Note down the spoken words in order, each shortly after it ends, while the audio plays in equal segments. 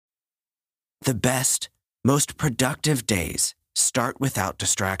The best, most productive days start without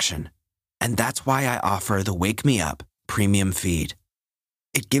distraction. And that's why I offer the Wake Me Up Premium Feed.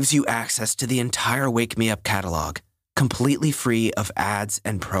 It gives you access to the entire Wake Me Up catalog, completely free of ads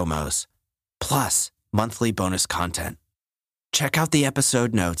and promos, plus monthly bonus content. Check out the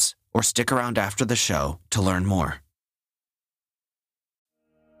episode notes or stick around after the show to learn more.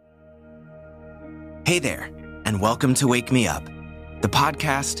 Hey there, and welcome to Wake Me Up, the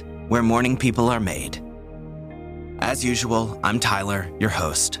podcast where morning people are made. As usual, I'm Tyler, your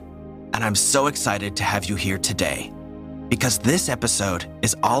host, and I'm so excited to have you here today because this episode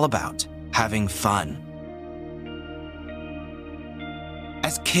is all about having fun.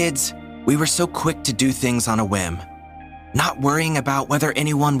 As kids, we were so quick to do things on a whim, not worrying about whether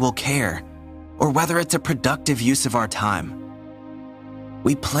anyone will care or whether it's a productive use of our time.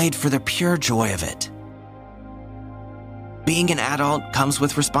 We played for the pure joy of it. Being an adult comes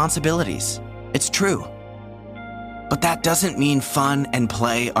with responsibilities. It's true. But that doesn't mean fun and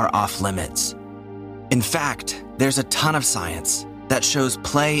play are off limits. In fact, there's a ton of science that shows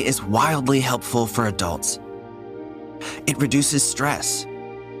play is wildly helpful for adults. It reduces stress,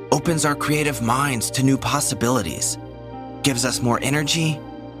 opens our creative minds to new possibilities, gives us more energy,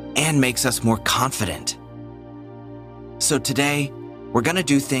 and makes us more confident. So today, we're going to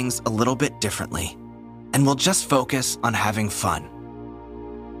do things a little bit differently, and we'll just focus on having fun.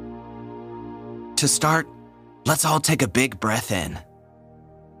 To start, let's all take a big breath in.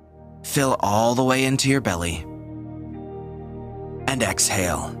 Fill all the way into your belly, and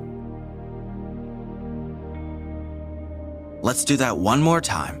exhale. Let's do that one more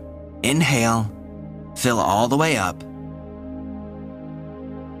time. Inhale, fill all the way up,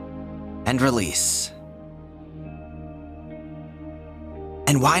 and release.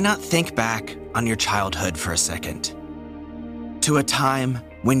 And why not think back on your childhood for a second? To a time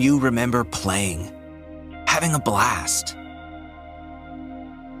when you remember playing, having a blast.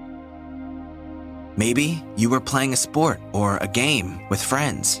 Maybe you were playing a sport or a game with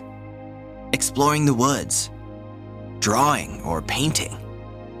friends, exploring the woods, drawing or painting.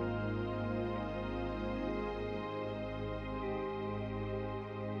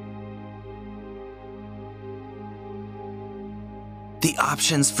 The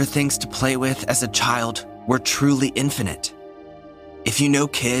options for things to play with as a child were truly infinite. If you know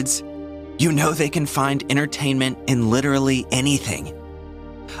kids, you know they can find entertainment in literally anything.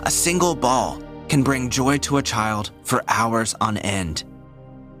 A single ball can bring joy to a child for hours on end.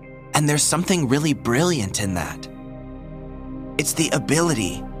 And there's something really brilliant in that. It's the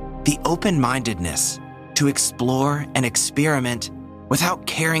ability, the open-mindedness to explore and experiment without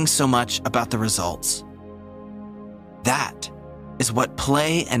caring so much about the results. That is what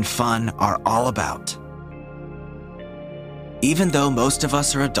play and fun are all about. Even though most of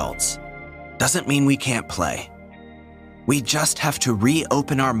us are adults, doesn't mean we can't play. We just have to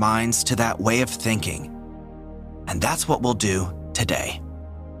reopen our minds to that way of thinking. And that's what we'll do today.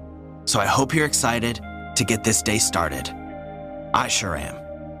 So I hope you're excited to get this day started. I sure am.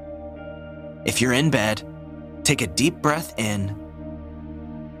 If you're in bed, take a deep breath in,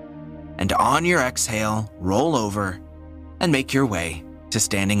 and on your exhale, roll over and make your way to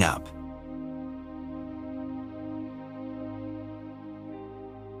standing up.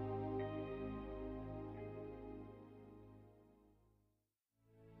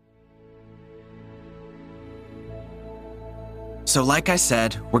 So like I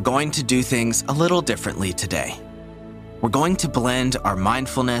said, we're going to do things a little differently today. We're going to blend our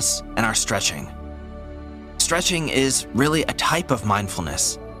mindfulness and our stretching. Stretching is really a type of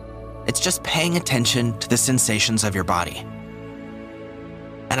mindfulness. It's just paying attention to the sensations of your body.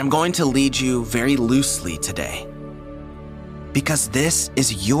 And I'm going to lead you very loosely today, because this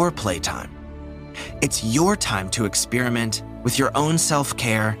is your playtime. It's your time to experiment with your own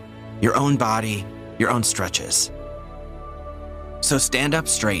self-care, your own body, your own stretches. So stand up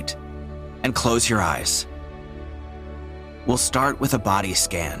straight and close your eyes. We'll start with a body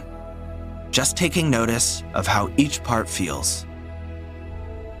scan, just taking notice of how each part feels.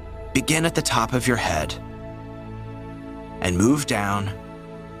 Begin at the top of your head and move down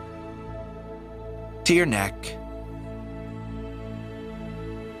to your neck,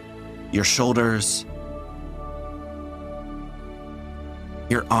 your shoulders,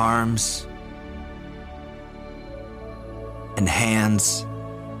 your arms and hands,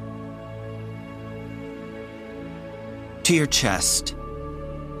 to your chest,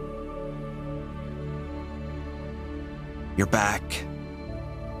 your back,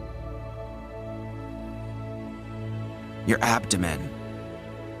 your abdomen,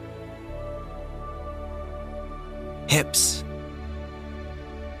 hips,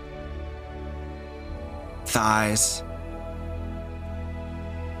 thighs,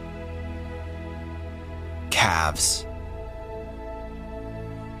 calves,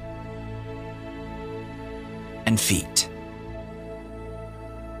 and feet.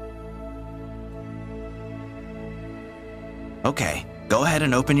 Okay, go ahead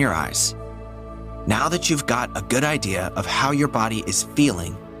and open your eyes. Now that you've got a good idea of how your body is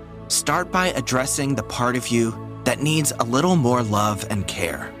feeling, start by addressing the part of you that needs a little more love and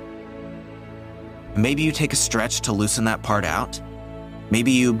care. Maybe you take a stretch to loosen that part out.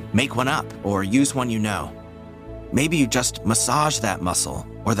 Maybe you make one up or use one you know. Maybe you just massage that muscle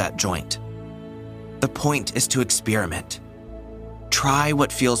or that joint. The point is to experiment. Try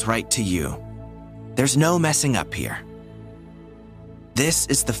what feels right to you. There's no messing up here. This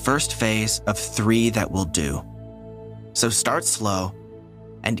is the first phase of 3 that we'll do. So start slow,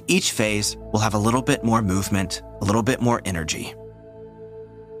 and each phase will have a little bit more movement, a little bit more energy.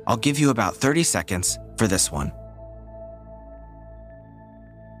 I'll give you about 30 seconds for this one.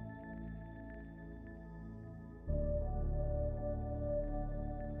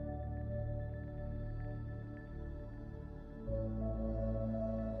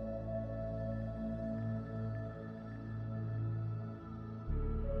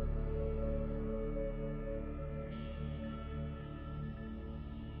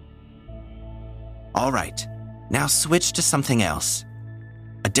 All right, now switch to something else.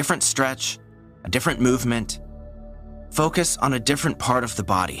 A different stretch, a different movement. Focus on a different part of the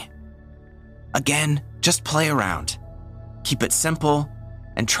body. Again, just play around. Keep it simple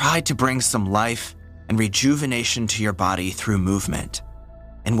and try to bring some life and rejuvenation to your body through movement,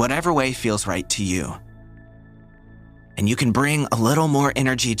 in whatever way feels right to you. And you can bring a little more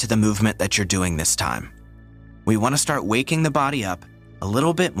energy to the movement that you're doing this time. We want to start waking the body up a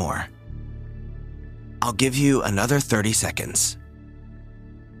little bit more. I'll give you another 30 seconds.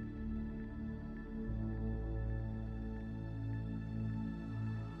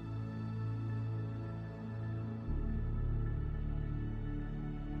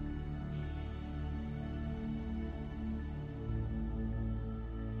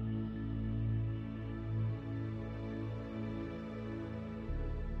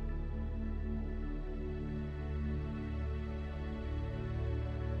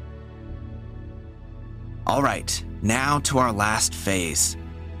 All right, now to our last phase.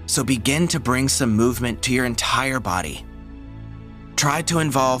 So begin to bring some movement to your entire body. Try to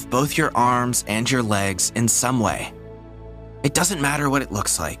involve both your arms and your legs in some way. It doesn't matter what it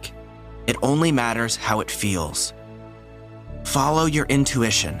looks like. It only matters how it feels. Follow your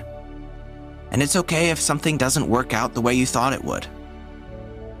intuition. And it's okay if something doesn't work out the way you thought it would.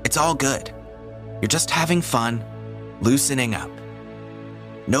 It's all good. You're just having fun, loosening up.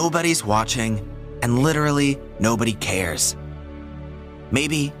 Nobody's watching, and literally nobody cares.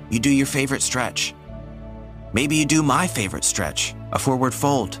 Maybe you do your favorite stretch. Maybe you do my favorite stretch, a forward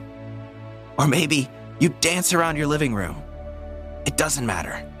fold. Or maybe you dance around your living room. It doesn't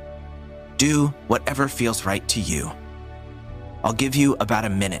matter. Do whatever feels right to you. I'll give you about a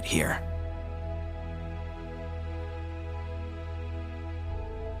minute here.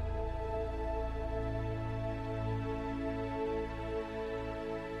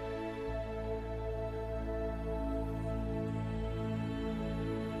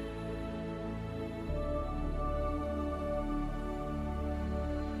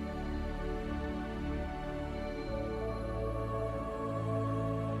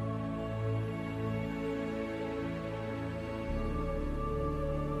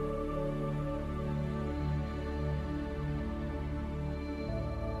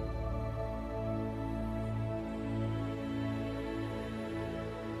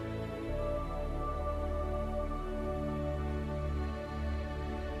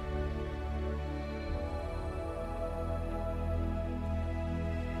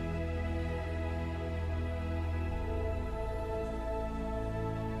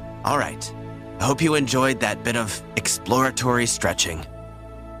 All right, I hope you enjoyed that bit of exploratory stretching.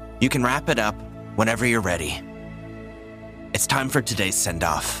 You can wrap it up whenever you're ready. It's time for today's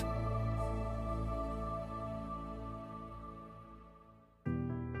send-off.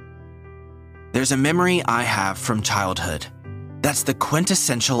 There's a memory I have from childhood that's the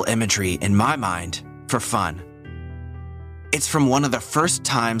quintessential imagery in my mind for fun. It's from one of the first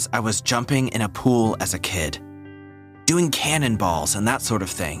times I was jumping in a pool as a kid, doing cannonballs and that sort of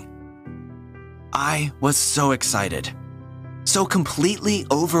thing. I was so excited, so completely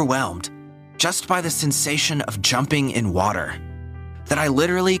overwhelmed just by the sensation of jumping in water that I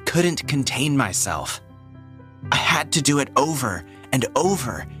literally couldn't contain myself. I had to do it over and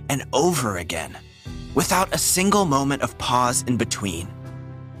over and over again, without a single moment of pause in between.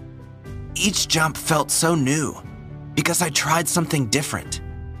 each jump felt so new because I tried something different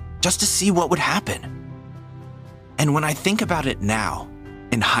just to see what would happen. And when I think about it now,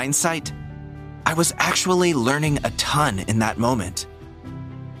 in hindsight, I was actually learning a ton in that moment.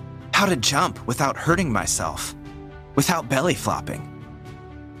 How to jump without hurting myself, without belly flopping.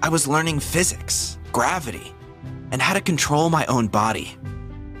 I was learning physics, gravity, and how to control my own body.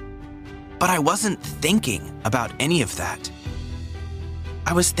 But I wasn't thinking about any of that.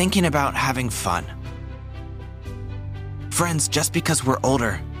 I was thinking about having fun. Friends, just because we're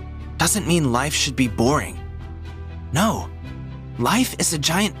older doesn't mean life should be boring. No, life is a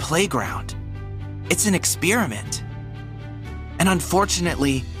giant playground. It's an experiment. And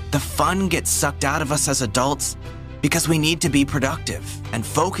unfortunately, the fun gets sucked out of us as adults because we need to be productive and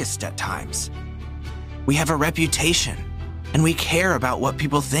focused at times. We have a reputation, and we care about what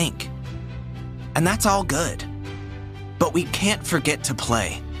people think. And that's all good. But we can't forget to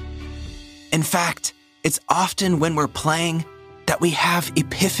play. In fact, it's often when we're playing that we have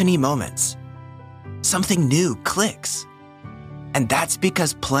epiphany moments. Something new clicks. And that's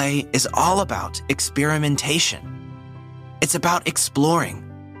because play is all about experimentation. It's about exploring.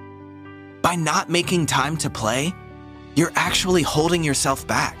 By not making time to play, you're actually holding yourself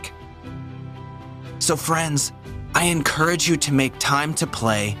back. So friends, I encourage you to make time to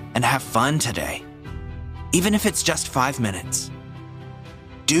play and have fun today, even if it's just 5 minutes.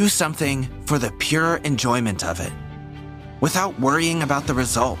 Do something for the pure enjoyment of it, without worrying about the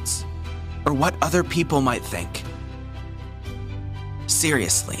results or what other people might think.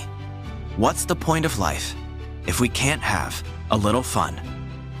 Seriously, what's the point of life if we can't have a little fun?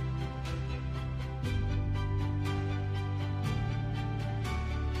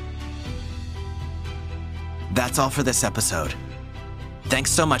 That's all for this episode.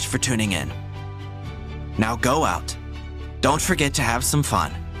 Thanks so much for tuning in. Now go out, don't forget to have some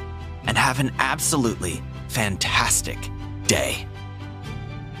fun, and have an absolutely fantastic day.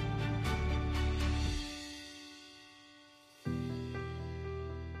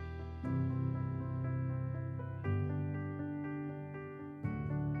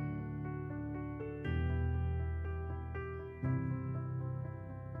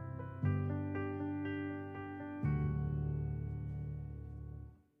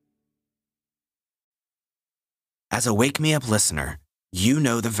 As a Wake Me Up listener, you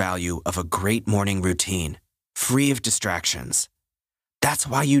know the value of a great morning routine, free of distractions. That's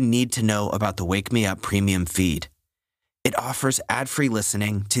why you need to know about the Wake Me Up Premium feed. It offers ad-free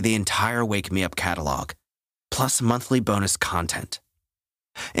listening to the entire Wake Me Up catalog, plus monthly bonus content.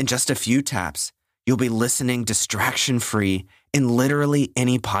 In just a few taps, you'll be listening distraction-free in literally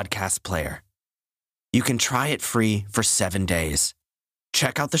any podcast player. You can try it free for 7 days.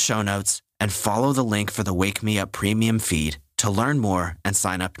 Check out the show notes and follow the link for the Wake Me Up Premium feed to learn more and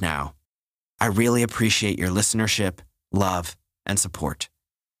sign up now. I really appreciate your listenership, love, and support,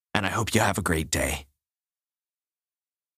 and I hope you have a great day.